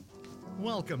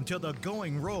Welcome to the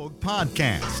Going Rogue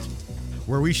podcast,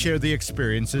 where we share the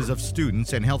experiences of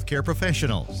students and healthcare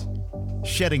professionals,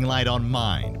 shedding light on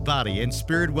mind, body, and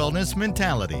spirit wellness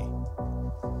mentality.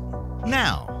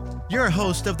 Now, your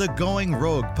host of the Going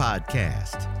Rogue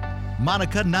podcast,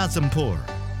 Monica Nazampour,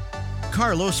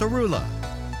 Carlos Arula,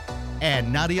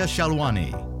 and Nadia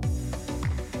Shalwani.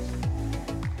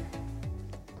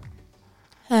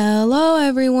 Hello,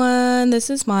 everyone.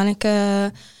 This is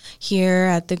Monica here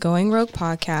at the Going Rogue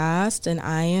podcast, and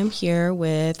I am here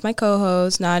with my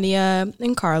co-hosts, Nadia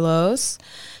and Carlos.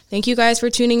 Thank you guys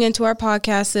for tuning into our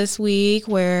podcast this week,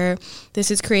 where this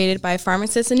is created by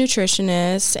pharmacists and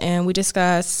nutritionists, and we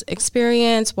discuss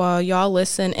experience while y'all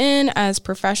listen in as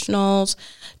professionals,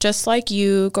 just like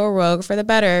you, go rogue for the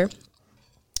better.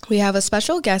 We have a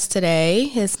special guest today.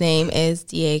 His name is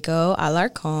Diego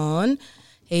Alarcon.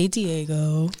 Hey,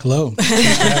 Diego. Hello. You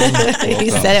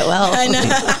said it well. I know.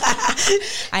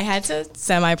 I had to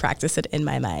semi-practice it in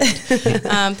my mind.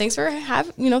 Thanks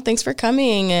for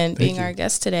coming and being our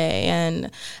guest today.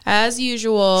 And as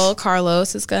usual,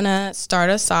 Carlos is gonna start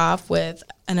us off with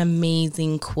an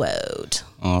amazing quote.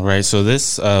 All right. So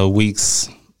this week's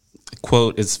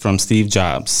quote is from Steve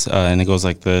Jobs, and it goes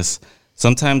like this: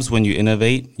 "Sometimes when you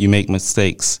innovate, you make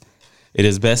mistakes. It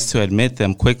is best to admit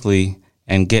them quickly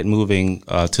and get moving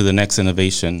to the next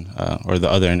innovation or the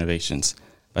other innovations,"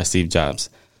 by Steve Jobs.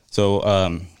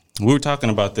 So we were talking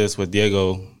about this with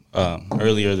Diego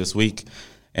earlier this week,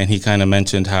 and he kind of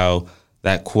mentioned how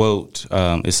that quote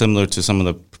is similar to some of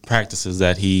the practices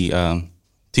that he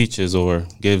teaches or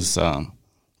gives to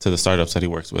the startups that he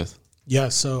works with. Yeah,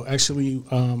 so actually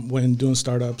when doing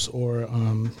startups or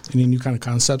any new kind of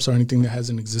concepts or anything that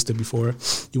hasn't existed before,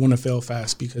 you want to fail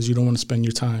fast because you don't want to spend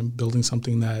your time building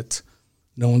something that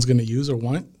no one's going to use or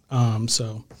want.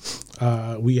 So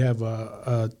we have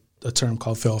a term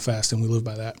called fail fast, and we live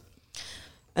by that.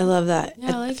 I love that.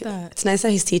 Yeah, I like that. It's nice that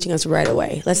he's teaching us right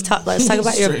away. Let's talk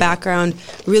about your background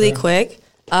really quick,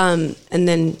 and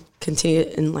then continue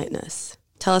to enlighten us.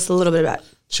 Tell us a little bit about it.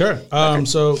 Sure.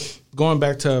 So going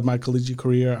back to my collegiate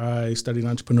career, I studied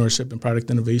entrepreneurship and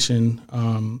product innovation,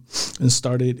 and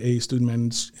started a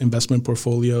student-managed investment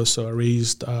portfolio. So I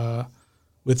raised,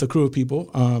 with a crew of people,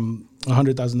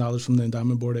 $100,000 from the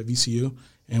endowment board at VCU,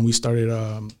 and we started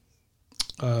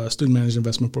a student-managed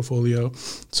investment portfolio.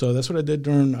 So that's what I did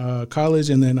during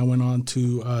college, and then I went on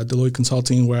to Deloitte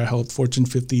Consulting, where I helped Fortune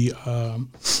 50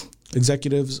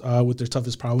 executives with their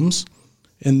toughest problems.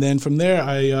 And then from there,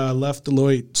 I left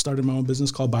Deloitte, started my own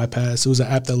business called Bypass. It was an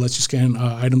app that lets you scan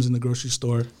items in the grocery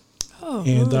store. Oh,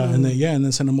 and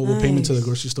then send a mobile payment to the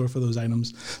grocery store for those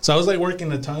items. So I was like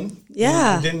working a ton.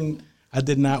 Yeah. I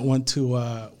did not want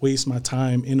to waste my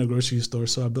time in a grocery store,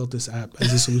 so I built this app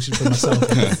as a solution for myself.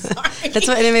 That's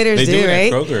what innovators do,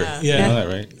 right? Kroger. Yeah. You know that,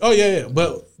 right? Oh yeah.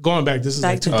 But going back, this is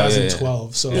like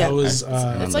 2012. So I was.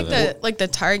 It's like the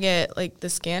Target, like the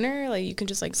scanner, like you can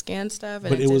just like scan stuff.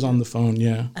 But it was on the phone,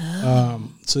 yeah.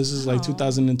 So this is like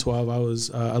 2012. I was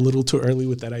a little too early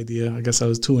with that idea. I guess I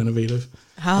was too innovative.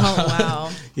 Oh, wow.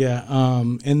 Yeah.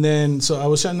 And then, so I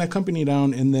was shutting that company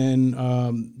down, and then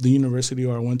the university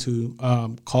where I went to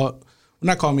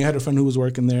not called me. I had a friend who was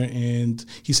working there, and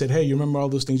he said, "Hey, you remember all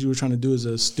those things you were trying to do as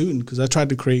a student?" Because I tried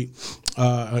to create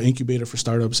an incubator for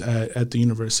startups at the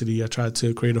university. I tried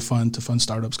to create a fund to fund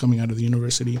startups coming out of the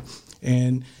university.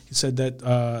 And he said that,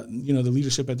 the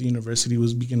leadership at the university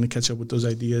was beginning to catch up with those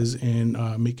ideas and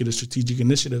make it a strategic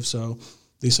initiative. So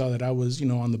they saw that I was,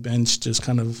 on the bench just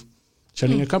kind of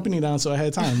shutting a company down, so I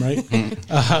had time,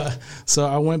 right? So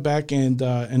I went back and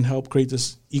helped create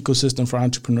this ecosystem for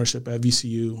entrepreneurship at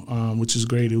VCU, which is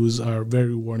great. It was very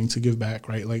rewarding to give back,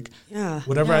 right? Like,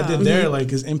 whatever I did there,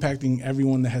 like, is impacting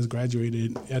everyone that has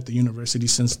graduated at the university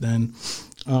since then.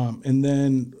 And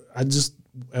then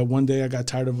one day I got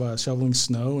tired of shoveling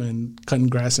snow and cutting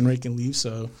grass and raking leaves,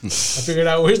 so I figured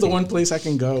out where's the one place I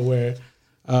can go where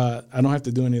I don't have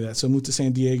to do any of that. So I moved to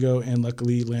San Diego and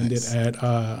luckily landed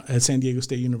at San Diego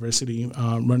State University,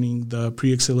 running the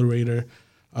pre-accelerator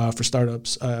for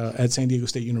startups at San Diego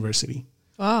State University.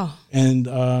 Wow. And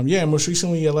most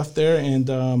recently I left there, and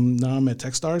now I'm at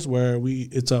Techstars, where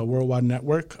it's a worldwide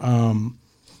network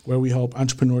where we help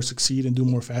entrepreneurs succeed and do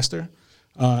more faster.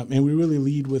 And we really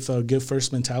lead with a give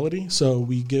first mentality. So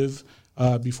we give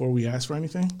before we ask for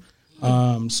anything.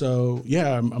 I'm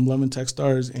loving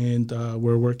Techstars, and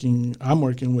I'm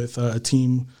working with a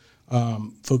team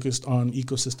focused on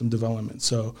ecosystem development.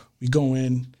 So we go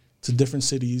in to different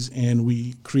cities and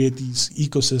we create these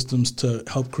ecosystems to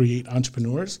help create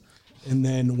entrepreneurs. And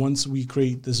then once we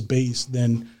create this base,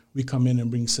 then we come in and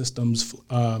bring systems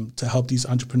to help these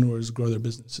entrepreneurs grow their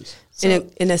businesses.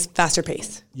 In a faster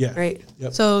pace. Yeah. Right.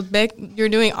 Yep. So you're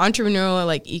doing entrepreneurial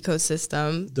like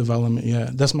ecosystem Development. Yeah.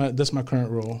 That's my current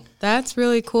role. That's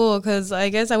really cool because I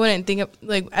guess I wouldn't think of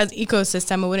like as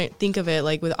ecosystem. I wouldn't think of it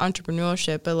like with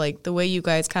entrepreneurship, but like the way you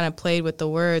guys kind of played with the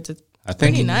words, it's I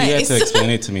think pretty nice. you had to explain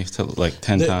it to me like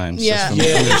 10 times. Yeah. just for me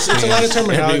to It's a lot of understand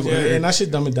terminology, every word. and I should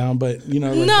dumb it down, but like,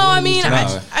 no, I mean,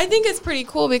 No. I think it's pretty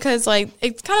cool because like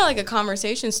it's kind of like a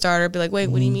conversation starter. Be like, wait,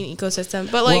 what do you mean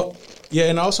ecosystem? But like, Well, yeah,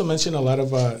 and I also mention a lot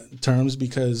of terms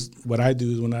because what I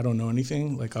do is when I don't know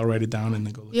anything, like I'll write it down and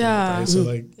then go look Yeah. it up. Right? So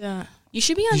like, yeah, you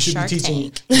should be on you should Shark be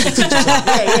teaching. Tank.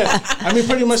 Yeah. I mean,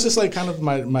 pretty much it's like kind of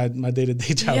my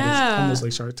day-to-day job. Yeah. It's almost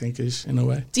like Shark Tank-ish in a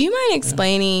way. Do you mind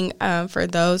explaining for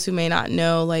those who may not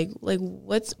know, like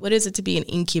what is it to be an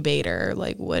incubator?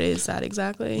 Like, what is that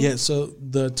exactly? Yeah, so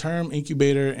the term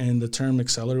incubator and the term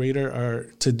accelerator are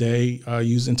today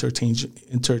used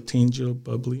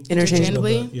interchangeably.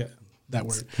 Interchangeably? Yeah, that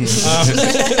word.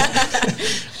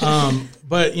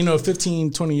 But,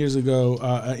 15, 20 years ago,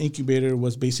 an incubator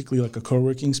was basically like a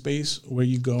co-working space where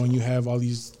you go and you have all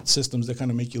these systems that kind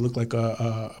of make you look like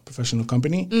a professional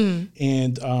company.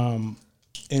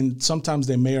 And sometimes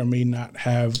they may or may not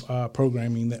have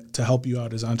programming to help you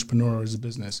out as an entrepreneur or as a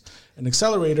business. An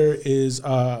accelerator is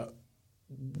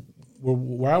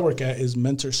where I work at is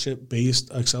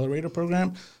mentorship-based accelerator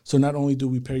program. So not only do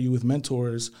we pair you with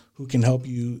mentors who can help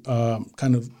you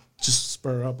kind of just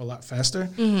spur up a lot faster,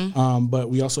 but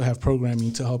we also have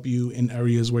programming to help you in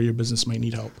areas where your business might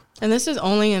need help. And this is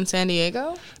only in San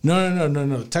Diego? No.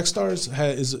 Techstars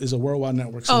is a worldwide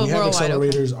network. So we have worldwide,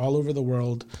 accelerators all over the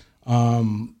world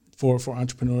for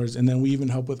entrepreneurs. And then we even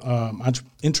help with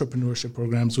entrepreneurship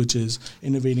programs, which is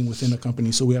innovating within a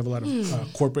company. So we have a lot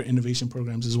of corporate innovation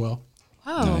programs as well.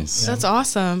 Wow, Nice. that's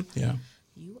awesome. Yeah.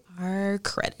 You are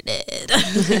credited.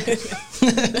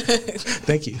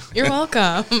 Thank you. You're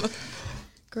welcome.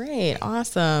 Great,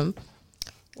 awesome.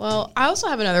 Well, I also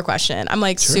have another question. I'm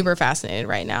like super fascinated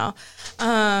right now.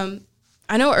 I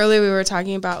know earlier we were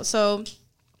talking about, so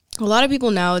a lot of people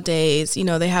nowadays,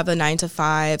 they have a 9 to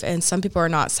 5 and some people are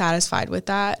not satisfied with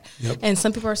that. Yep. And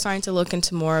some people are starting to look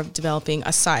into more of developing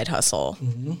a side hustle.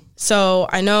 So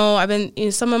I know I've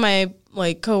been, some of my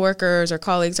like coworkers or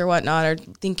colleagues or whatnot are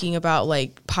thinking about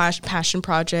like passion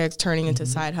projects turning into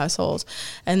side hustles.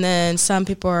 And then some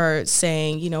people are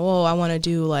saying, I want to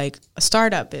do like a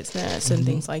startup business and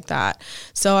things like that.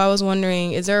 So I was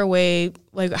wondering, is there a way,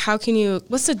 like,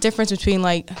 what's the difference between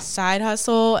like side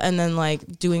hustle and then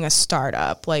like doing a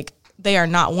startup? Like they are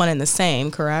not one and the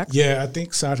same, correct? Yeah, I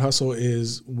think side hustle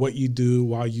is what you do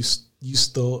while you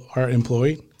still are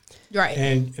employed. Right.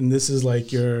 And this is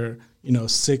like your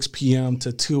 6 p.m.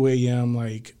 to 2 a.m.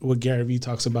 like what Gary Vee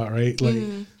talks about, right? Like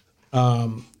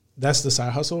that's the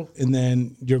side hustle. And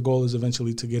then your goal is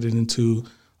eventually to get it into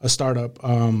a startup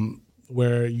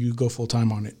where you go full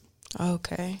time on it.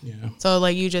 Okay. Yeah. So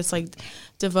like you just like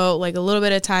devote like a little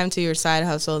bit of time to your side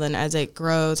hustle, then as it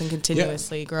grows and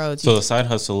continuously grows. So the side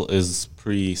hustle is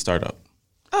pre-startup.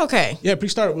 Okay. Yeah,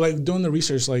 pre-startup, like doing the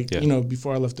research,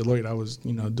 before I left Deloitte, I was,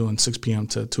 doing 6 p.m.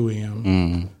 to 2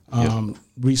 a.m.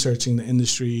 Researching the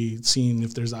industry, seeing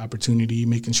if there's an opportunity,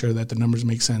 making sure that the numbers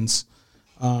make sense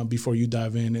before you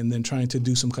dive in, and then trying to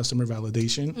do some customer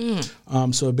validation.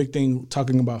 So a big thing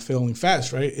talking about failing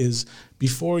fast, right, is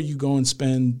before you go and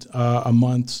spend a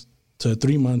month to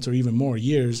 3 months or even more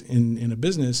years in a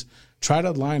business, try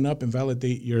to line up and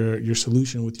validate your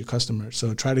solution with your customers.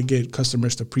 So try to get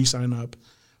customers to pre-sign up.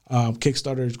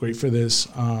 Kickstarter is great for this,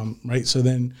 right? So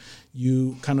then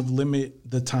you kind of limit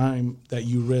the time that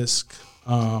you risk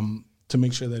to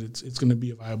make sure that it's going to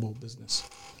be a viable business.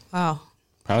 Wow.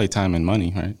 Probably time and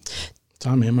money, right?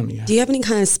 Time and money, yeah. Do you have any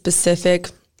kind of specific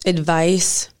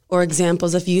advice or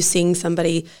examples of you seeing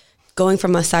somebody going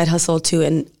from a side hustle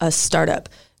to a startup?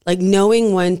 Like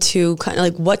knowing when to kind of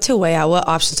like what to weigh out, what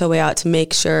options to weigh out to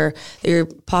make sure that you're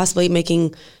possibly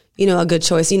making, a good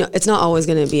choice. It's not always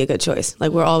going to be a good choice.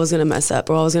 Like we're always going to mess up.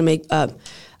 We're always going to make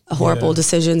horrible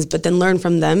decisions, but then learn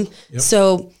from them. Yep.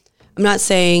 So I'm not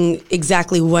saying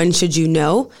exactly when should you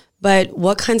know, but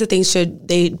what kinds of things should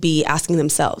they be asking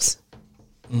themselves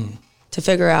to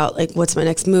figure out like what's my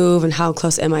next move and how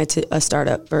close am I to a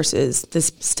startup versus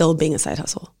this still being a side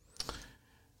hustle?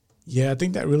 Yeah, I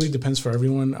think that really depends for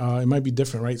everyone. It might be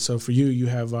different, right? So for you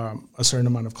have a certain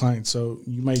amount of clients. So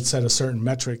you might set a certain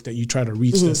metric that you try to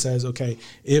reach that says, okay,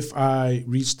 if I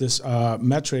reach this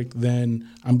metric, then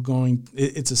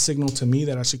it's a signal to me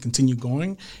that I should continue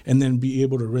going and then be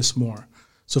able to risk more.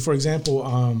 So for example,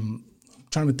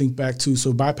 trying to think back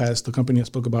to, Bypass, the company I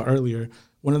spoke about earlier,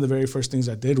 one of the very first things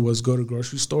I did was go to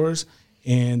grocery stores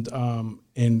and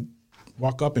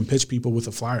walk up and pitch people with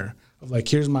a flyer of like,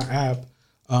 here's my app.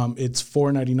 It's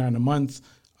 $4.99 a month.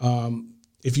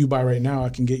 If you buy right now, I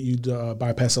can get you to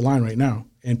bypass the line right now.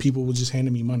 And people will just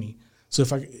hand me money. So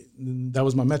that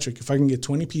was my metric. If I can get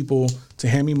 20 people to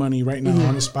hand me money right now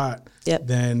on the spot,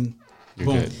 then You're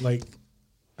boom, good. like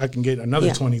I can get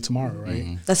another 20 tomorrow,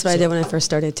 right? That's what I did when I first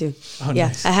started too.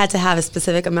 Nice. I had to have a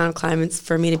specific amount of clients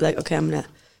for me to be like, okay, I'm going to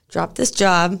drop this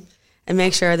job and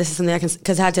make sure this is something I can,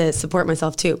 because I had to support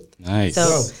myself too. Nice.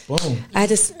 So Boom. I had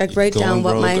to write down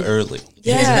what my early.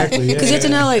 Exactly, yeah. because you have to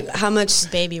know like how much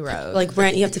Baby road. like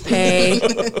rent you have to pay,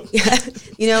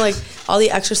 you know, like all the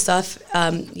extra stuff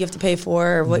you have to pay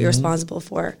for, or what you're responsible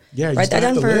for. Yeah, you write still that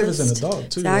have down to first. live as an adult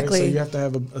too, Exactly. right? So you have to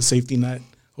have a safety net.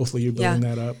 Hopefully you're building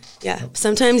that up. Yeah.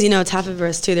 Sometimes, you know, it's half of a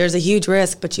risk too. There's a huge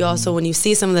risk, but you also, when you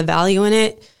see some of the value in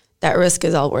it, that risk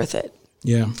is all worth it.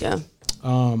 Yeah.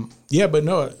 Yeah. But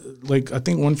no, like I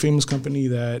think one famous company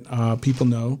that people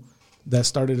know that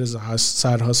started as a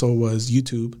side hustle was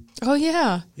YouTube. Oh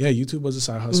yeah. Yeah, YouTube was a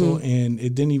side hustle, and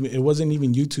it wasn't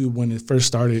even YouTube when it first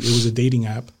started. It was a dating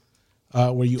app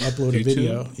where you upload a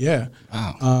video. Yeah.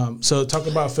 Wow. So talk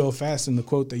about fail fast in the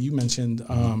quote that you mentioned.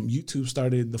 YouTube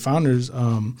started. The founders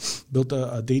built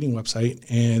a dating website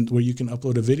and where you can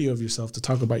upload a video of yourself to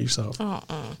talk about yourself.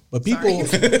 But people,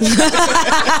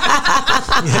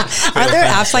 Are there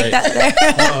apps like that there?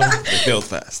 It built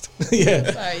fast.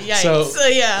 yeah.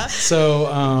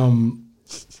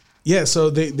 Yikes. So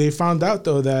they found out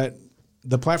though that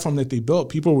the platform that they built,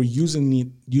 people were using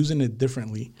it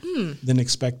differently than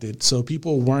expected. So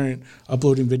people weren't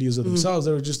uploading videos of themselves;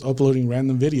 they were just uploading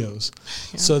random videos.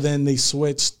 Yeah. So then they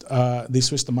switched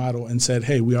the model and said,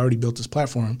 "Hey, we already built this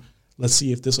platform. Let's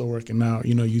see if this will work." And now,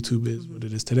 you know, YouTube is what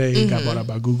it is today. It got bought out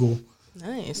by Google.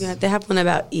 Nice. Yeah, they have one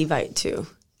about Evite too.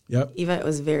 Yep. Evite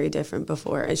was very different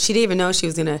before, and she didn't even know she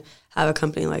was going to have a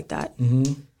company like that.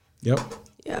 Yep.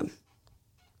 Yeah,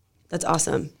 that's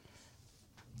awesome.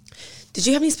 Did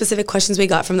you have any specific questions we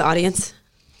got from the audience?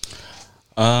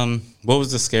 What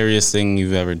was the scariest thing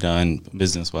you've ever done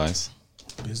business-wise?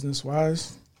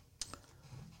 Business-wise?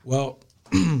 Well,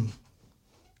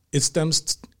 it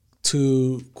stems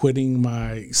to quitting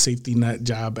my safety net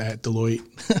job at Deloitte,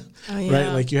 right?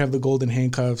 Like you have the golden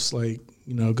handcuffs, like,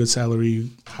 you know, good salary,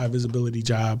 high visibility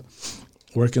job,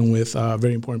 working with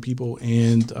very important people.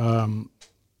 And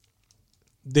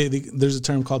there's a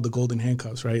term called the golden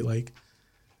handcuffs, right? Like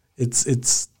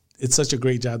it's such a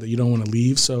great job that you don't want to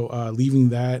leave. So leaving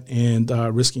that and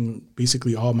risking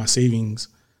basically all my savings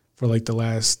for like the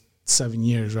last 7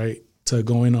 years, right, to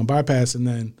go in on bypass, and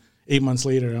then 8 months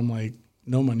later, I'm like,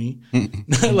 no money,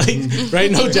 like, right,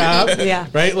 no job,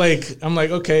 right, like, I'm like,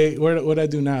 okay, what do I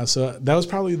do now? So that was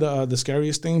probably the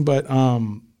scariest thing, but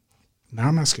now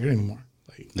I'm not scared anymore.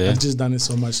 Like, I've just done it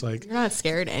so much. Like, You're not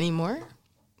scared anymore?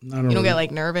 You You don't get like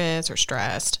nervous or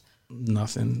stressed?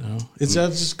 Nothing, no. It's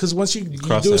just because once you do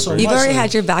Cross it so much. You've already like,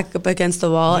 had your back up against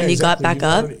the wall, and you got back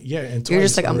up. And You're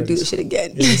just like, I'm going going to do this shit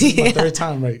again. Yeah, this is my third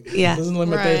time, right? Yeah. This is my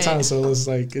third time, so it's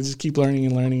like, just keep learning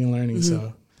and learning and learning.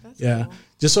 So, yeah. Cool.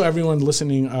 Just so everyone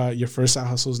listening, your first side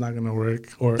hustle is not going to work.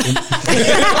 Or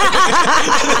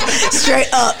straight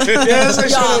up. Yeah,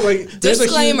 it's like,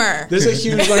 disclaimer. There's a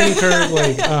huge learning curve.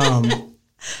 Like,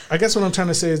 I guess what I'm trying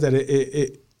to say is that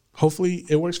it hopefully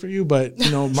it works for you, but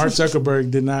you know, Mark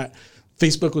Zuckerberg did not.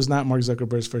 Facebook was not Mark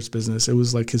Zuckerberg's first business. It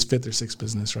was like his fifth or sixth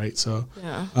business, right? So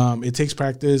it takes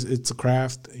practice. It's a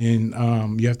craft,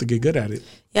 and you have to get good at it.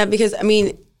 Yeah, because, I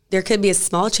mean, there could be a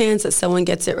small chance that someone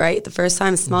gets it right the first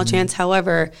time, a small chance.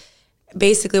 However,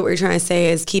 basically what you're trying to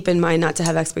say is keep in mind not to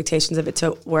have expectations of it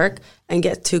to work and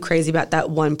get too crazy about that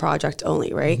one project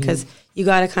only, right? Because you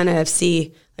got to kind of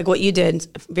see, like what you did,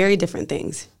 very different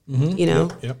things, you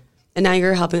know? Yep. And now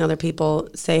you're helping other people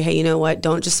say, hey, you know what?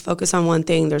 Don't just focus on one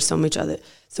thing. There's so many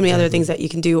other things that you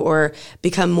can do, or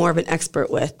become more of an expert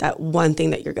with that one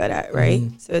thing that you're good at, right?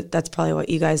 So that's probably what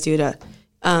you guys do to,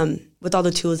 with all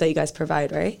the tools that you guys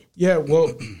provide, right? Yeah,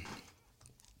 well,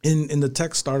 in the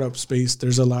tech startup space,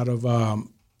 there's a lot of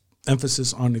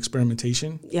emphasis on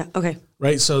experimentation. Yeah, okay.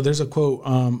 Right, so there's a quote,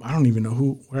 I don't even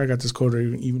know where I got this quote, or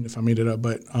even if I made it up,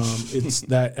 but it's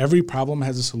that every problem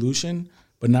has a solution,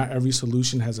 but not every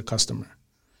solution has a customer.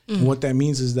 And what that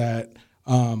means is that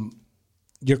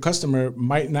your customer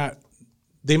might not,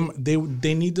 they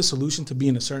need the solution to be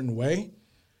in a certain way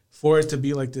for it to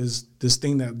be like this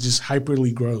thing that just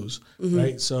hyperly grows,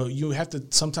 right? So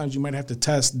sometimes you might have to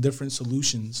test different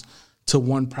solutions to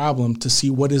one problem to see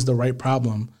what is the right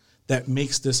problem that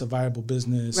makes this a viable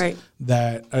business, Right.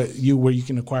 that where you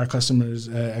can acquire customers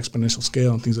at exponential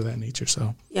scale and things of that nature.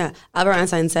 So Yeah. Albert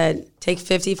Einstein said, take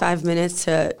 55 minutes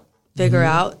to figure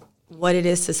out what it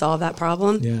is to solve that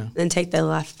problem. Yeah. Then take the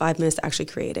last 5 minutes to actually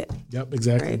create it. Yep,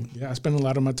 exactly. Right. Yeah, I spend a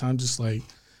lot of my time just like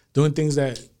doing things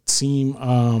that seem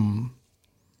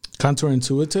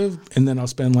counterintuitive, and then I'll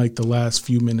spend like the last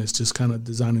few minutes just kind of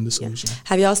designing the solution.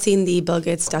 Have y'all seen the Bill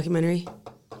Gates documentary?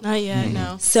 Not yet,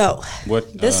 no. So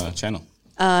What This- channel?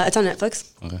 it's on Netflix.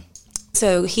 Okay.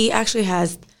 So he actually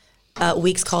has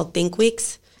weeks called Think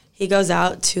Weeks. He goes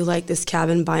out to like this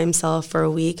cabin by himself for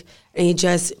a week, and he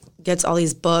just gets all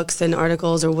these books and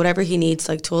articles or whatever he needs,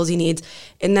 like tools he needs,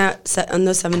 in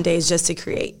those 7 days just to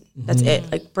create. That's it.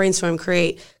 Like brainstorm,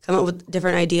 create, come up with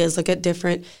different ideas, look at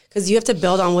different, because you have to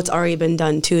build on what's already been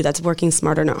done too. That's working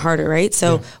smarter, not harder, right?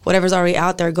 So whatever's already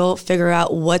out there, go figure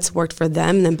out what's worked for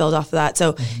them and then build off of that.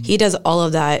 So he does all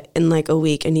of that in like a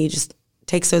week, and he just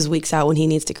takes those weeks out when he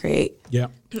needs to create. Yeah.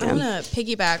 I'm going to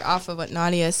piggyback off of what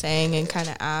Nadia is saying and kind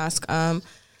of ask,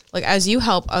 like, as you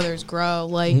help others grow,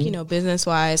 like, you know,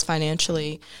 business-wise,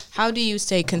 financially, how do you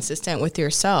stay consistent with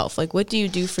yourself? Like, what do you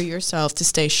do for yourself to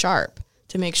stay sharp,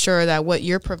 to make sure that what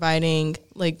you're providing,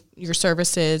 like your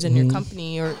services and your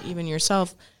company or even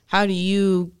yourself, how do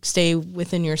you stay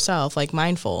within yourself, like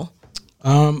mindful?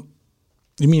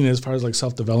 You mean as far as like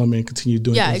self-development, continue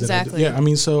doing Yeah, things that I do? exactly. Yeah, I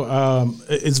mean, so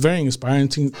it's very inspiring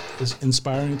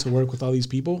to work with all these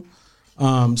people.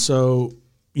 So,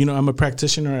 you know, I'm a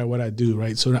practitioner at what I do,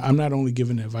 right? So I'm not only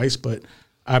giving advice, but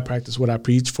I practice what I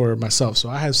preach for myself. So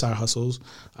I have side hustles.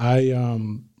 I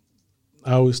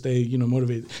always stay, you know,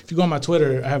 motivated. If you go on my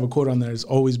Twitter, I have a quote on there. It's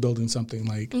always building something.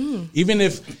 Like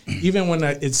even when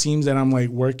it seems that I'm like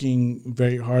working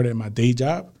very hard at my day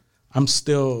job, I'm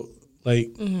still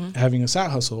like having a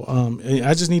side hustle. And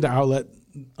I just need an outlet.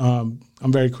 I'm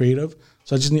very creative,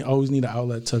 so I just always need an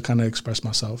outlet to kind of express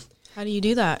myself. How do you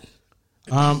do that?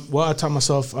 Well, I taught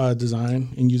myself design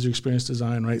and user experience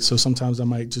design, right? So sometimes I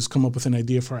might just come up with an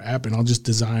idea for an app, and I'll just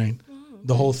design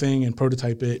the whole thing and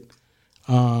prototype it.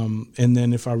 And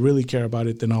then if I really care about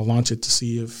it, then I'll launch it to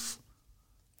see if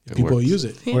people will use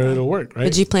it or it'll work, right?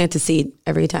 Did you plant a seed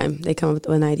every time they come up with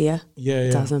an idea? Yeah,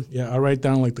 That's awesome. Yeah, I write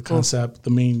down like the concept, the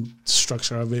main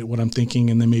structure of it, what I'm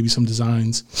thinking, and then maybe some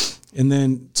designs. And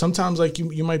then sometimes like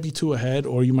you might be too ahead,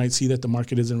 or you might see that the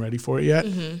market isn't ready for it yet.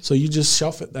 So you just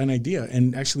shelf it, an idea.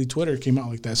 And actually Twitter came out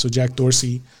like that. So Jack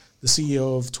Dorsey, the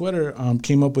CEO of Twitter,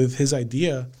 came up with his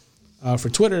idea for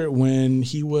Twitter when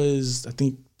he was, I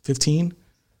think, 14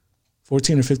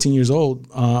 or 15 years old.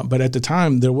 But at the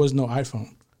time, there was no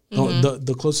iPhone.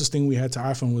 The closest thing we had to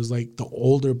iPhone was like the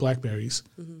older Blackberries.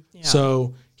 Yeah.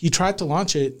 So he tried to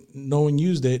launch it. No one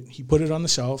used it. He put it on the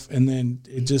shelf, and then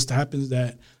it just happens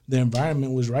that the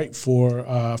environment was right for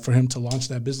him to launch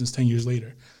that business 10 years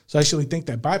later. So I actually think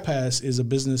that Bypass is a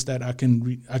business that I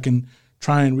can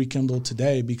try and rekindle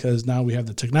today, because now we have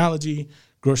the technology,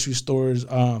 grocery stores.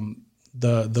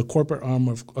 The corporate arm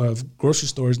of grocery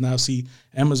stores now see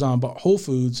Amazon bought Whole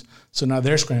Foods, so now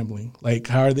they're scrambling. Like,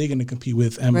 how are they going to compete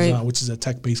with Amazon, which is a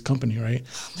tech-based company, right?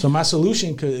 So my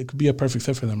solution could be a perfect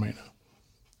fit for them right now.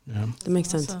 Yeah. That makes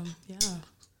sense. Awesome. Yeah.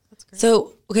 That's great.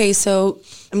 So, okay, so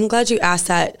I'm glad you asked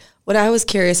that. What I was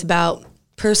curious about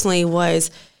personally was,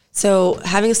 so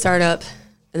having a startup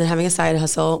and then having a side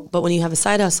hustle, but when you have a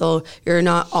side hustle, you're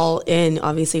not all in.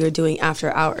 Obviously, you're doing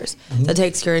after hours. That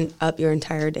takes up your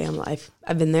entire damn life.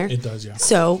 I've been there. It does, yeah.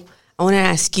 So I want to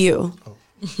ask you,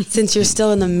 since you're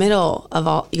still in the middle of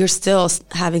all, you're still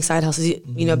having side hustles,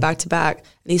 you know, back to back,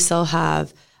 and you still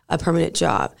have a permanent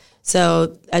job.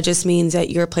 So that just means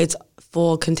that your plate's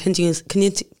full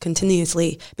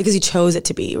continuously because you chose it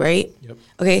to be, right? Yep.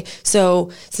 Okay,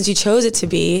 so since you chose it to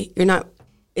be, you're not,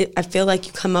 I feel like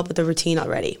you come up with a routine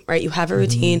already, right? You have a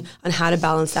routine on how to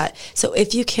balance that. So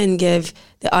if you can give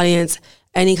the audience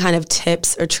any kind of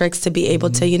tips or tricks to be able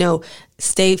to, you know,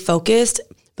 stay focused,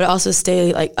 but also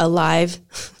stay like alive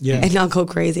and not go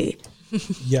crazy.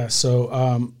 Yeah.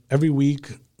 So every week,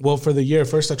 well, for the year,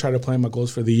 first I try to plan my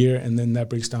goals for the year, and then that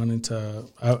breaks down into,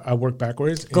 I work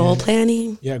backwards. Goal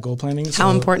planning? Yeah, goal planning.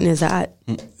 How important is that?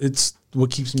 It's what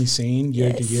keeps me sane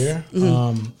year to year.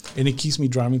 And it keeps me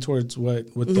driving towards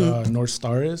what the North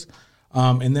Star is.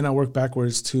 And then I work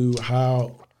backwards to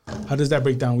how does that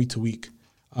break down week to week?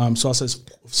 So I'll set,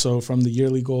 so from the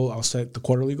yearly goal, I'll set the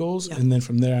quarterly goals. And then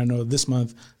from there, I know this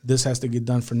month, this has to get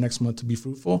done for next month to be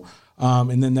fruitful.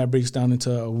 And then that breaks down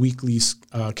into a weekly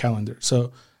calendar.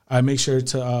 So I make sure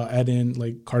to add in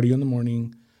like cardio in the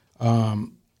morning,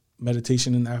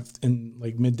 meditation in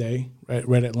like midday,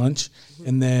 right at lunch,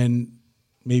 and then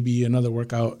maybe another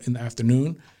workout in the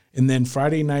afternoon. And then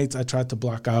Friday nights, I try to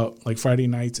block out, like Friday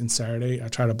nights and Saturday, I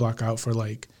try to block out for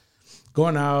like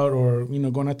going out or,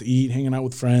 going out to eat, hanging out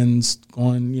with friends,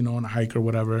 going, on a hike or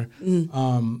whatever.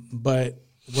 But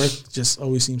work just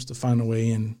always seems to find a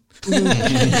way in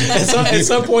at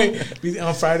some point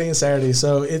on Friday and Saturday.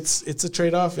 So it's a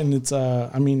trade-off, and it's,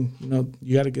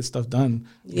 you got to get stuff done.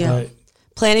 Yeah. But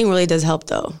planning really does help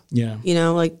though. Yeah.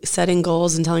 Like setting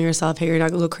goals and telling yourself, hey, you're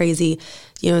not gonna go crazy.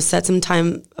 Set some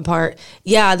time apart.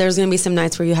 Yeah, there's gonna be some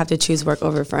nights where you have to choose work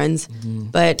over friends.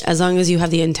 But as long as you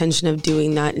have the intention of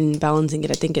doing that and balancing it,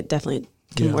 I think it definitely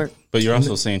can work. But you're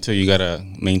also saying too, you gotta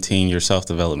maintain your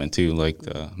self-development too, like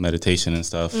meditation and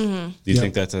stuff. Do you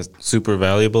think that's a super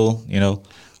valuable,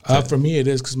 For me, it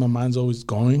is because my mind's always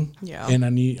going. Yeah. And I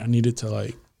needed to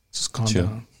like just calm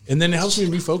down. And then it helps me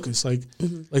refocus.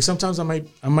 Like sometimes I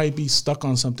might be stuck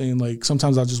on something. Like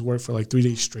sometimes I'll just work for like 3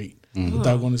 days straight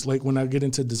without going to like when I get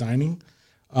into designing,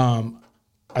 I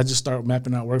just start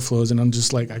mapping out workflows, and I'm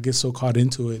just like I get so caught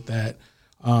into it that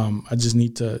I just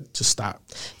need to just stop.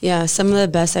 Yeah, some of the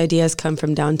best ideas come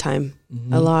from downtime.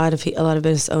 A lot of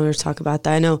business owners talk about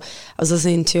that. I know I was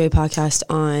listening to a podcast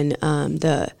on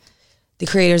the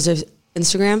creators of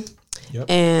Instagram. Yep.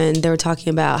 And they were talking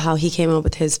about how he came up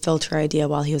with his filter idea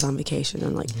while he was on vacation.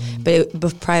 And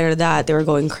but prior to that, they were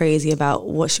going crazy about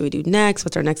what should we do next?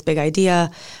 What's our next big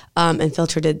idea? And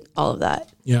Filter did all of that.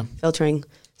 Yeah. Filtering.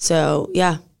 So,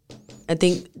 yeah, I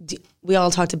think we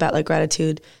all talked about like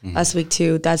gratitude last week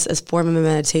too. That's a form of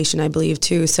meditation, I believe,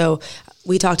 too. So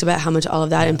we talked about how much all of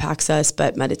that impacts us,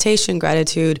 but meditation,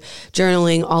 gratitude,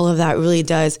 journaling, all of that really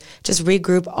does just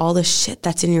regroup all the shit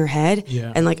that's in your head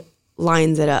and like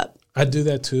lines it up. I do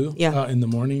that too in the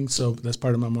morning. So that's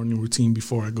part of my morning routine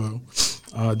before I go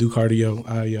do cardio.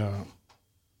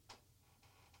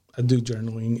 I do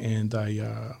journaling, and I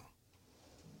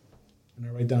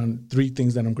write down 3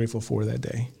 things that I'm grateful for that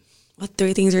day. What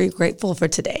 3 things are you grateful for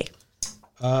today?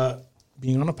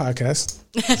 Being on a podcast.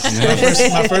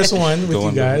 my first one with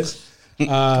you guys.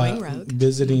 Going rogue.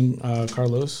 Visiting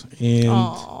Carlos. And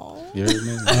You're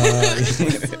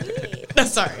amazing.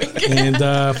 Sorry.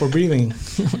 And for breathing.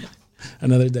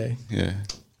 Another day. Yeah.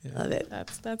 Love it.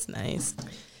 That's nice.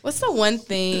 What's the one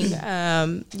thing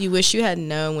you wish you had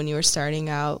known when you were starting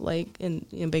out, like in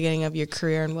the beginning of your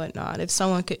career and whatnot?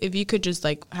 If you could just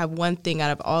like have one thing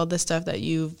out of all the stuff that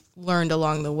you've learned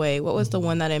along the way, what was the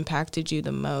one that impacted you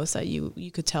the most that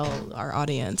you could tell our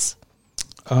audience?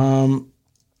 I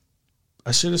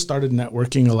should have started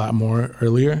networking a lot more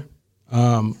earlier.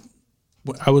 I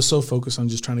was so focused on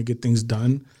just trying to get things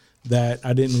done that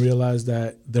I didn't realize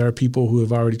that there are people who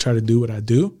have already tried to do what I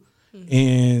do,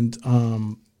 and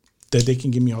that they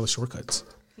can give me all the shortcuts.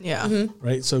 Yeah.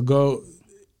 Right. So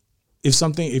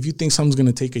if you think something's going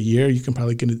to take a year, you can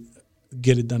probably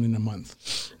get it done in a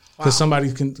month. Because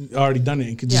somebody can already done it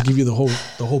and can just give you the whole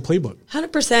playbook.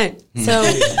 100%. So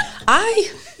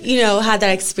I, had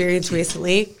that experience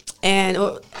recently, and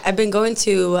I've been going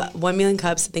to 1 Million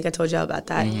Cups. I think I told you all about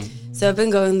that. So I've been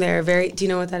going there do you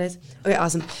know what that is? Okay,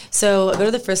 awesome. So I go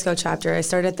to the Frisco chapter. I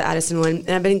started at the Addison one, and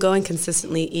I've been going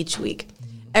consistently each week.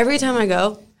 Every time I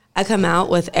go, I come out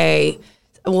with I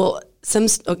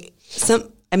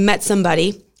met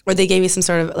somebody, or they gave me some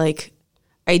sort of like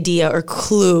idea or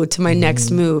clue to my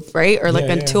next move, right? Or like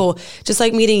a tool. Just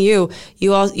like meeting you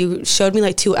showed me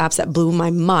like 2 apps that blew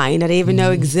my mind I didn't even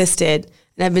know existed.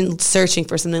 And I've been searching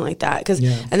for something like that.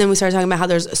 And then we started talking about how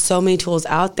there's so many tools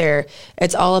out there.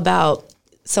 It's all about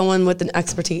someone with an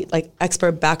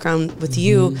expert background with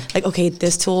you. Like, okay,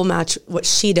 this tool will match what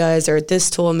she does, or this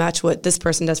tool will match what this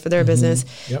person does for their business.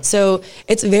 Yep. So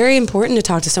it's very important to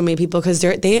talk to so many people, because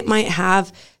they might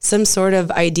have some sort of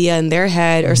idea in their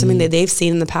head or something that they've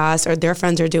seen in the past or their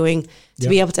friends are doing to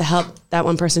be able to help that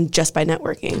one person just by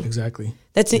networking. Exactly.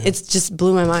 It's just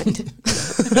blew my mind.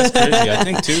 That's crazy. I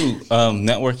think too,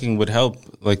 networking would help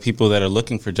like people that are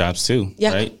looking for jobs too.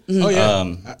 Yeah. Right. Oh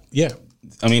yeah. Yeah.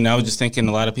 I mean, I was just thinking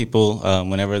a lot of people,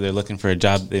 whenever they're looking for a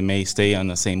job, they may stay on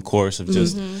the same course of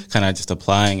just kind of just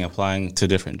applying to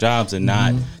different jobs and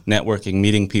not networking,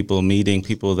 meeting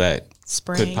people that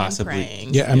could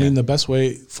possibly. I mean, the best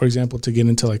way, for example, to get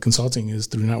into like consulting is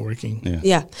through networking.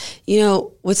 Yeah.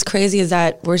 What's crazy is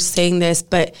that we're saying this,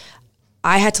 but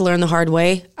I had to learn the hard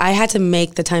way. I had to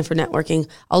make the time for networking.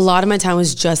 A lot of my time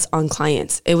was just on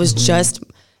clients. It was just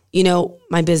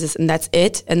my business, and that's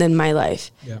it. And then my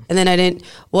life. Yeah. And then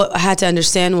what I had to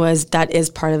understand was that is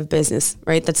part of business,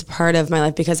 right? That's part of my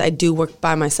life, because I do work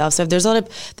by myself. So if there's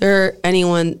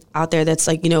anyone out there that's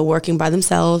like, working by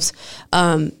themselves,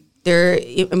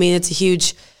 it's a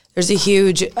huge there's a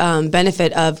huge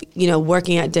benefit of,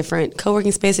 working at different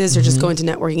co-working spaces or just going to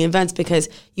networking events, because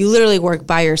you literally work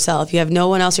by yourself. You have no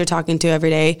one else you're talking to every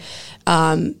day.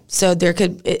 So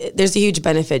there's a huge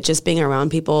benefit just being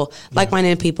around people,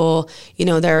 like-minded people,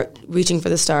 they're reaching for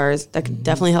the stars. That could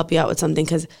definitely help you out with something,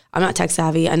 because I'm not tech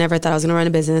savvy. I never thought I was going to run a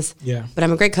business, but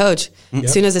I'm a great coach.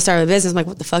 As soon as I started a business, I'm like,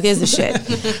 what the fuck is this shit?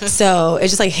 So it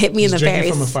just like hit me in the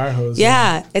face. From a fire hose.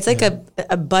 Yeah. It's like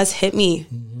a bus hit me.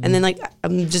 And then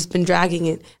I'm just been dragging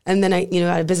it. And then I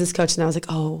had a business coach, and I was like,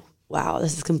 oh, wow,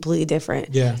 this is completely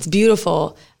different. Yeah. It's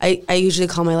beautiful. I usually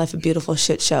call my life a beautiful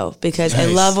shit show, because I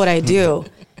love what I do.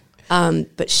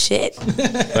 But shit.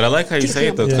 But I like how you say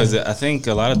it, though, because I think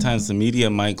a lot of times the media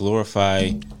might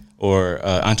glorify or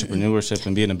entrepreneurship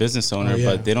and being a business owner,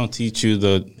 but they don't teach you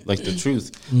the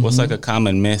truth. What's like a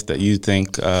common myth that you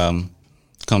think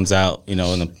comes out,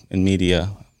 in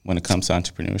media when it comes to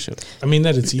entrepreneurship? I mean,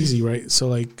 that it's easy, right? So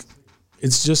like,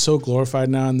 it's just so glorified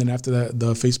now. And then after that,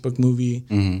 the Facebook movie,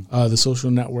 the social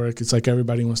network, it's like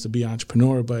everybody wants to be an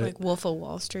entrepreneur, but like Wolf of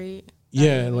Wall Street.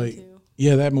 Yeah.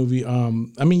 That movie.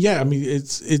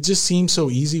 It just seems so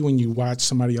easy when you watch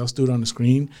somebody else do it on the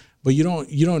screen, but you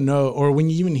don't know, or when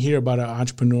you even hear about an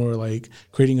entrepreneur, like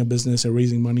creating a business or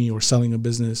raising money or selling a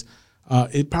business,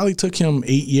 it probably took him 8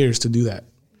 years to do that.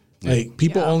 Like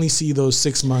people only see those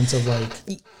 6 months of like,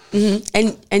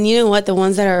 and you know what? The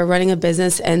ones that are running a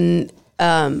business and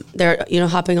they're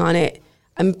hopping on it.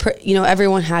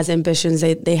 Everyone has ambitions.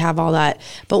 They have all that.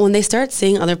 But when they start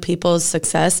seeing other people's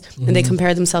success and they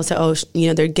compare themselves to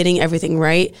they're getting everything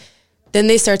right, then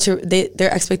they start to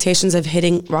their expectations of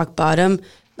hitting rock bottom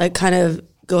like kind of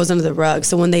goes under the rug.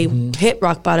 So when they hit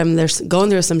rock bottom, they're going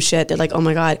through some shit. They're like, oh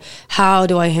my God, how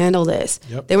do I handle this?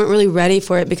 Yep. They weren't really ready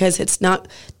for it, because that's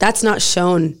not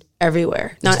shown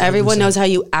everywhere. Not everyone knows how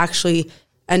you actually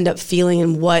end up feeling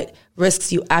and what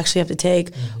risks you actually have to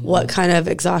take, what kind of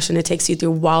exhaustion it takes you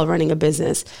through while running a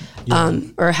business,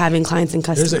 or having clients and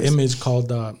customers. There's an image called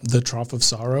the Trough of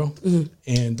Sorrow,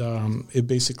 and it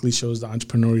basically shows the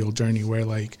entrepreneurial journey where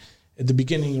like, at the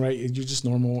beginning, right, you're just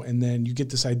normal, and then you get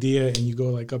this idea and you go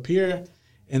like up here,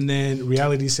 and then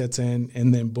reality sets in,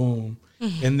 and then boom.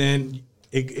 And then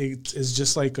it's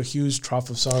just like a huge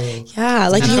trough of sorrow. Yeah,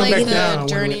 like you like the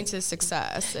journey to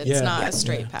success. It's not a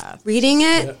straight path. Reading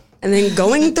it and then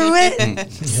going through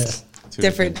it.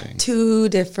 Two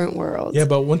different worlds. Yeah,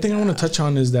 but one thing I want to touch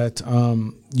on is that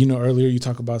earlier you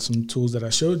talked about some tools that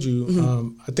I showed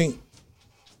you. I think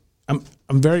I'm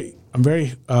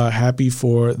very happy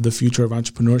for the future of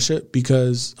entrepreneurship,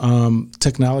 because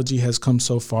technology has come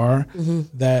so far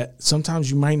that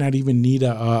sometimes you might not even need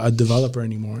a developer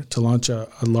anymore to launch a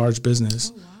large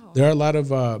business. Oh, wow. There are a lot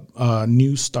of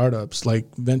new startups, like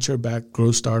venture-backed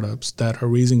growth startups, that are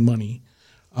raising money,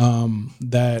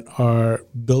 that are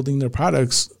building their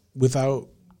products without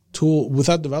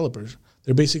developers.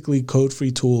 They're basically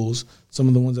code-free tools. Some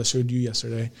of the ones I showed you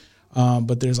yesterday.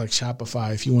 But there's like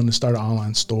Shopify if you want to start an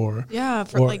online store. Yeah,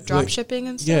 for like drop shipping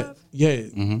and stuff. Yeah.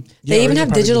 They even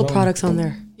have digital products on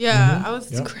there. Yeah,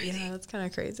 that's crazy. Yeah, that's kind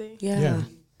of crazy. Yeah.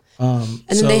 And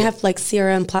then they have like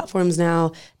CRM platforms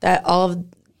now that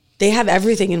they have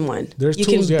everything in one. There's you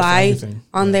tools can buy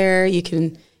on there. You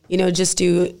can just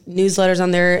do newsletters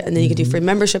on there, and then you can do free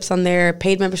memberships on there,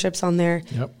 paid memberships on there.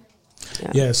 Yep.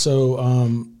 Yeah.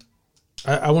 So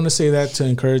I want to say that to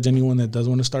encourage anyone that does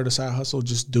want to start a side hustle,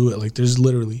 just do it. Like, there's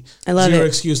literally zero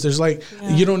excuse. There's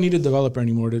you don't need a developer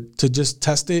anymore to just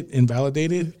test it and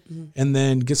validate it, and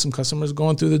then get some customers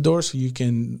going through the door so you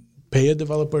can pay a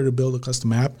developer to build a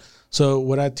custom app. So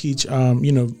what I teach,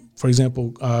 for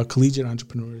example, collegiate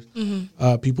entrepreneurs,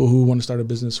 people who want to start a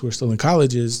business who are still in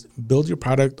college, is build your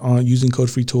product on using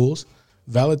code-free tools,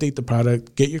 validate the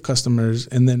product, get your customers,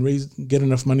 and then get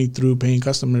enough money through paying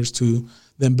customers to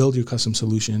then build your custom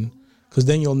solution, because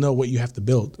then you'll know what you have to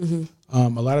build. A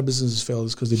lot of businesses fail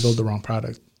is because they build the wrong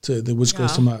product, which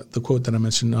goes to the quote that I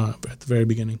mentioned at the very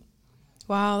beginning.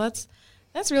 Wow, that's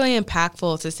really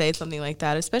impactful to say something like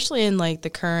that, especially in like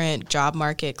the current job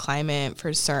market climate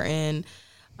for certain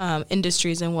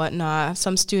industries and whatnot.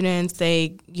 Some students, they,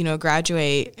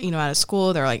 graduate, out of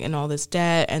school, they're like in all this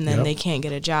debt, and then they can't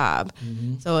get a job.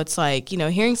 So it's like,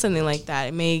 hearing something like that,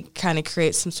 it may kind of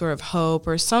create some sort of hope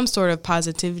or some sort of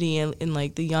positivity in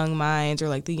like the young minds, or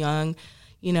like the young,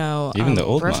 even the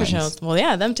old professionals. minds. Well,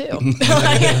 yeah, them too.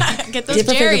 Get those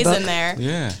Jerrys in there.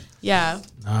 Yeah.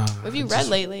 What have you read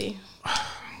lately?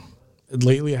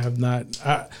 Lately, I have not.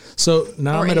 So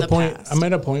now I'm at a point. Past. I'm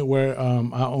at a point where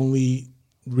I only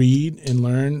read and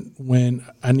learn when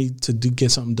I need to get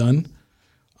something done.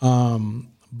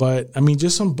 But I mean,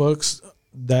 just some books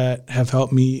that have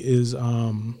helped me is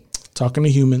Talking to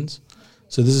Humans.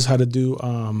 So this is how to do.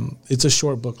 It's a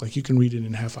short book, like you can read it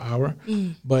in half an hour,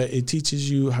 but it teaches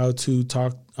you how to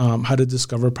talk, how to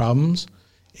discover problems,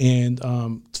 and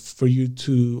for you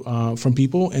to from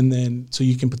people, and then so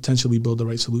you can potentially build the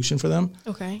right solution for them.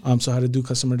 Okay. So how to do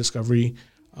customer discovery,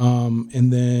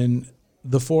 and then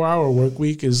the 4-Hour Work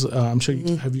Week is. I'm sure.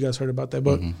 Have you guys heard about that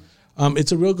book?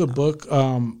 It's a real good book,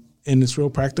 and it's real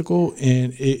practical,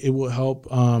 and it will help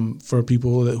for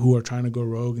people who are trying to go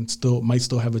rogue and might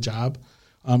still have a job.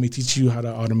 It teaches you how to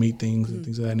automate things and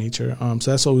things of that nature.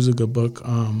 So that's always a good book.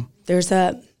 There's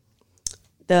an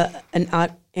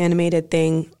animated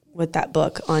thing with that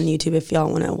book on YouTube if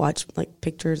y'all want to watch like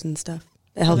pictures and stuff.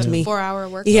 It helped me. 4-hour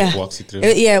work. Yeah, Walks you through.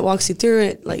 it walks you through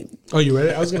it. Like, Oh, you read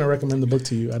it? I was going to recommend the book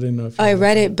to you. I didn't know if you I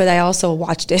read it, but I also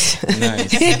watched it.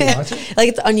 Nice. watch it. Like,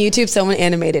 it's on YouTube, someone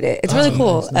animated it. It's really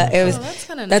cool. nice. It was. that's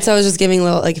kinda That's why I was just giving a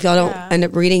little. Like, if y'all don't Yeah. end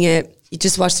up reading it, you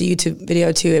just watch the YouTube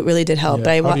video too. It really did help.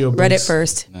 Yeah, But I read it audiobooks.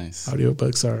 first. Nice.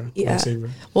 Audiobooks are Yeah. lifesaver.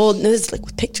 Well, no, it's like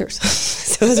with pictures,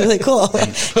 so it was really cool.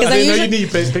 Because I didn't know you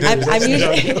need pictures.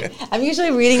 I'm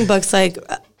usually reading books like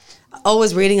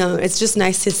always reading them. It's just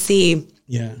nice to see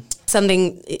Yeah.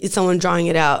 someone drawing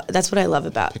it out. That's what I love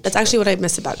about. That's actually what I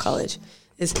miss about college,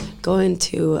 is going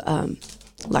to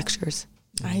lectures.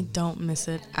 I don't miss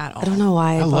it at all. I don't know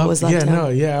why I love. was left Yeah, out. no,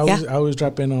 yeah. Yeah. I always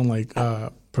drop in on like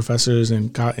professors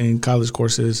and in college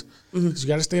courses. 'Cause you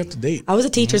got to stay up to date. I was a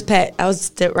teacher's pet. I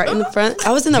was right in the front.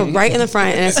 I was right in the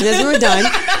front, and as soon as we were done,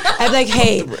 I'd be like,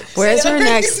 "Hey, where's our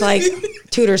next like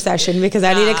tutor session? Because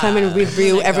I need to come and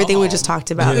review everything we just talked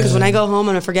about. Because when I go home, I'm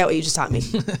gonna forget what you just taught me."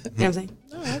 You know what I'm saying?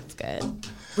 Oh, that's good.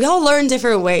 We all learn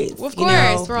different ways. Of you course,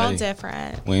 know? we're all Right.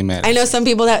 different. Way mad. I know some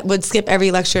people that would skip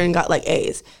every lecture and got like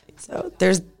A's. So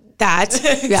there's that.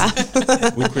 Yeah.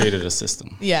 We created a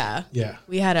system. Yeah. Yeah.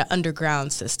 We had an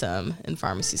underground system in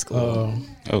pharmacy school. Oh.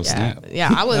 Oh, yeah. snap.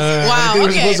 Yeah, I was I wow. think we're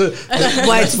Okay. supposed to-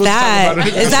 What's that? about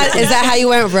it. Is that how you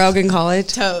went rogue in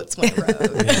college? Totes went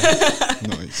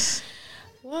rogue. Nice.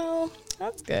 Well,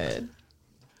 that's good.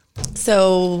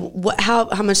 So how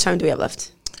much time do we have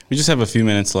left? We just have a few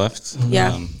minutes left.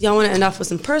 Yeah. Y'all want to end off with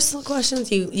some personal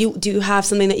questions? You do you have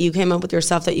something that you came up with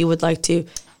yourself that you would like to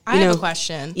I have a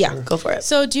question. Yeah, go for it.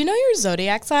 So, do you know your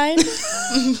zodiac sign?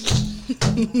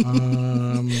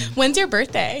 When's your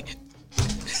birthday?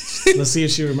 Let's see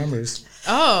if she remembers.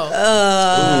 Oh,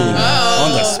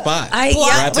 On the spot. Yeah,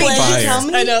 Rapid wait, fire. you tell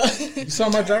me? I know. You saw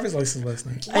my driver's license last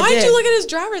night. Why did did. you look at his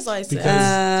driver's license? Because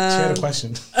she had a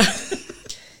question.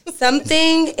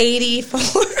 Something 84.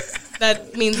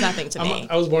 That means nothing to me.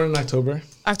 I was born in October.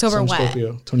 October So I'm what?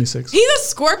 Scorpio, 26. He's a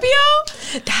Scorpio?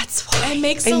 That's why. It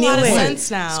makes I a knew lot of it. sense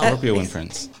now. Scorpio and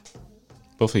friends.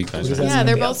 Both of you guys What is are. that? Yeah,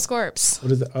 they're Scorpio. both Scorps.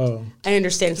 What is that? Oh, I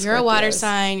understand. You're a water Scorpios.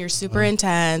 sign. You're super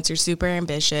intense. You're super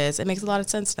ambitious. It makes a lot of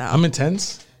sense now. I'm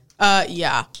intense.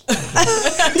 Yeah.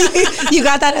 You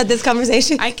got that at this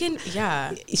conversation? I can,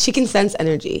 yeah. She can sense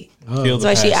energy. Feel That's the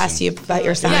why she passion. asked you about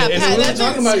your sign. Yeah, And Pat, we were that's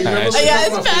talking about, you remember we were Yeah,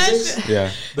 talking it's about physics? passion.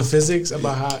 Yeah. The physics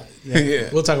about how. Yeah, Yeah.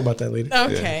 We'll talk about that later.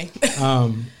 Okay.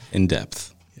 In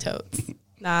depth. Totes.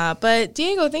 Nah, but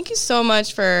Diego, thank you so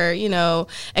much for,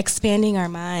 expanding our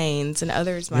minds and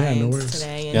others' Yeah, no minds worries.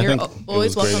 today. And Yeah, I you're think it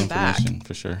always was great welcome back. information,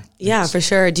 for sure. Yeah, for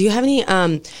sure. Do you have any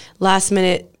last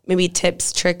minute maybe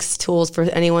tips, tricks, tools for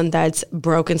anyone that's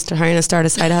broke and trying to start a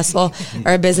side hustle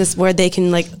or a business where they can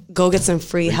like go get some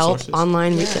free Resources. help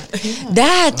online?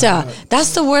 That's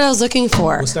the word I was looking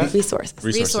for. What's that? Resources.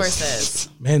 Resources.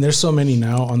 Man, there's so many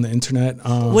now on the internet.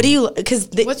 What do you? Because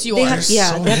What's They yours? have, So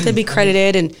they have to many. be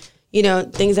credited and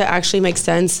things that actually make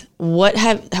sense.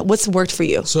 What's worked for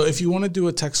you? So if you want to do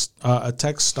a tech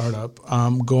startup,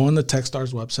 go on the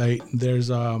Techstars website.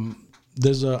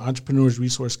 There's a entrepreneur's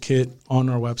resource kit on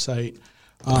our website.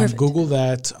 Google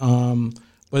that.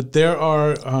 But there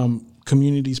are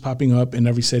communities popping up in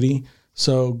every city.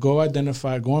 So go on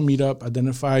Meetup,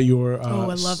 identify your I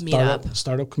love Meetup.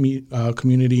 startup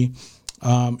community.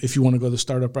 If you want to go the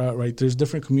startup route, right? There's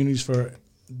different communities for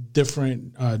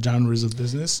different genres of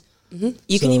business.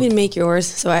 You can even make yours.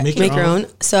 So I Make make your your own.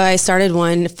 own. So I started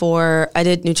one I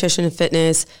did nutrition and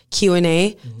fitness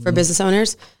Q&A for business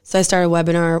owners. So I started a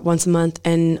webinar once a month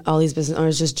and all these business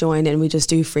owners just joined and we just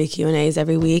do free Q&As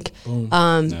every week.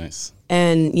 Nice.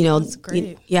 And,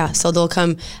 great. so they'll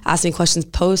come ask me questions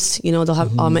post, they'll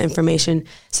have all my information.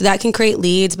 So that can create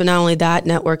leads, but not only that,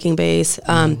 networking base,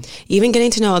 even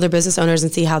getting to know other business owners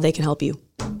and see how they can help you.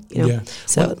 Yeah.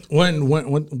 So One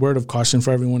word of caution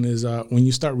for everyone is when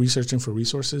you start researching for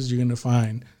reasources, you're going to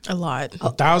find A lot.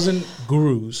 1,000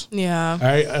 gurus. Yeah. All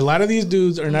right. A lot of these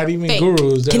dudes are not even fake.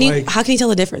 gurus. They're how can you tell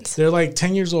the difference? they're like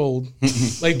 10 years old,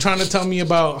 like trying to tell me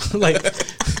about like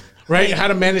right? How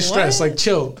to manage stress, like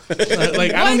chill.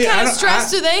 Like What kind of stress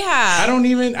do they have? I don't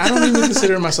even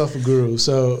consider myself a guru.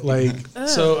 So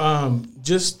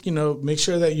just make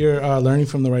sure that you're learning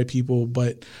from the right people.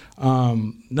 But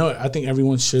no, I think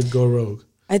everyone should go rogue.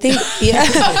 I think, yeah.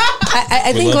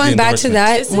 I think going back to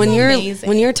that, when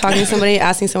you're talking to somebody,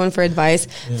 asking someone for advice,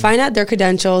 find out their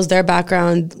credentials, their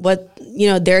background, what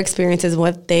their experiences,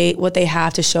 what they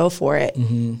have to show for it.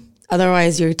 Mm-hmm.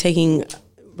 Otherwise, you're taking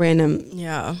random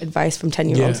advice from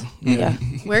 10-year-olds. Yeah.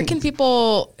 Where can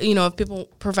people,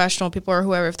 if professional people or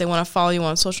whoever, if they want to follow you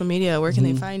on social media, where can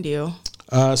they find you?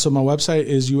 So my website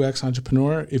is UX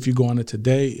Entrepreneur. If you go on it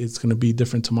today, it's going to be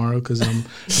different tomorrow because I'm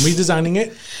redesigning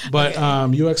it. But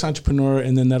UX Entrepreneur,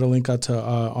 and then that'll link out to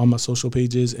all my social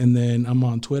pages. And then I'm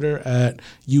on Twitter at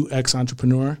UX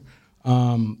Entrepreneur.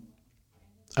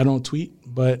 I don't tweet,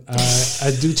 but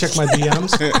I do check my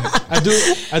DMs. I do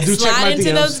check my DMs. Slide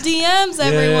into those DMs,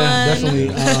 everyone. Yeah, definitely.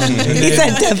 He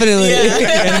said definitely.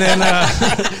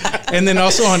 And then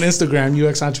also on Instagram,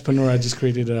 UX Entrepreneur, I just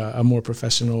created a more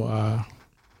professional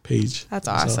page. That's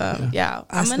awesome. So, yeah.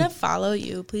 I'm going to follow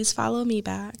you. Please follow me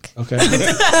back. Okay. On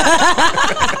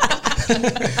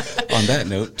that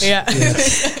note. Yeah.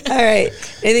 All right.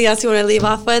 Anything else you want to leave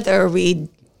off with, or we're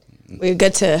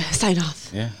good to sign off?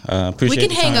 Yeah. Appreciate it. We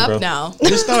can hang up now.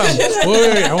 Just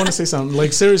wait, I want to say something.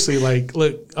 Like, seriously, like,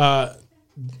 look,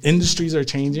 industries are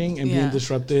changing and being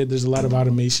disrupted. There's a lot of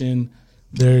automation.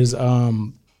 There's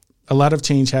a lot of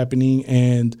change happening,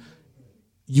 and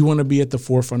you want to be at the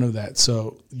forefront of that.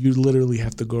 So you literally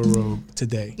have to go rogue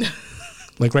today,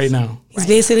 like right now. He's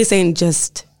basically saying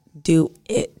just do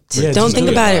it. Yeah, don't think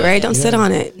about it, right? Don't sit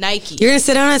on it. Nike. You're gonna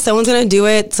sit on it. Someone's gonna do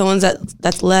it. Someone's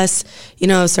that's less,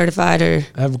 certified or.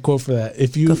 I have a quote for that.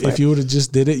 If you would have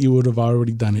just did it, you would have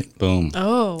already done it. Boom.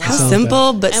 Oh, wow. How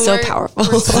simple, but so powerful.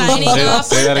 We're signing off.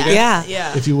 Say that again.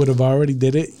 Yeah. If you would have already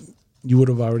did it, you would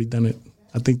have already done it.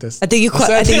 I think you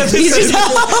confused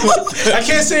yourself. I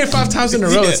can't say it 5 times in a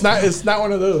row. It's not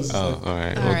one of those. Oh, all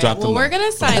right. Well, we're going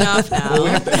to sign off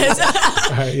now.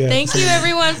 Thank you,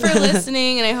 everyone, for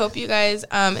listening, and I hope you guys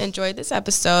enjoyed this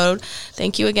episode.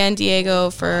 Thank you again,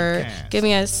 Diego, for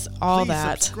giving us all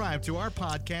that. Subscribe to our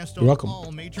podcast on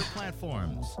all major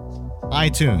platforms: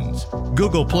 iTunes,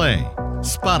 Google Play,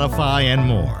 Spotify, and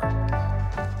more.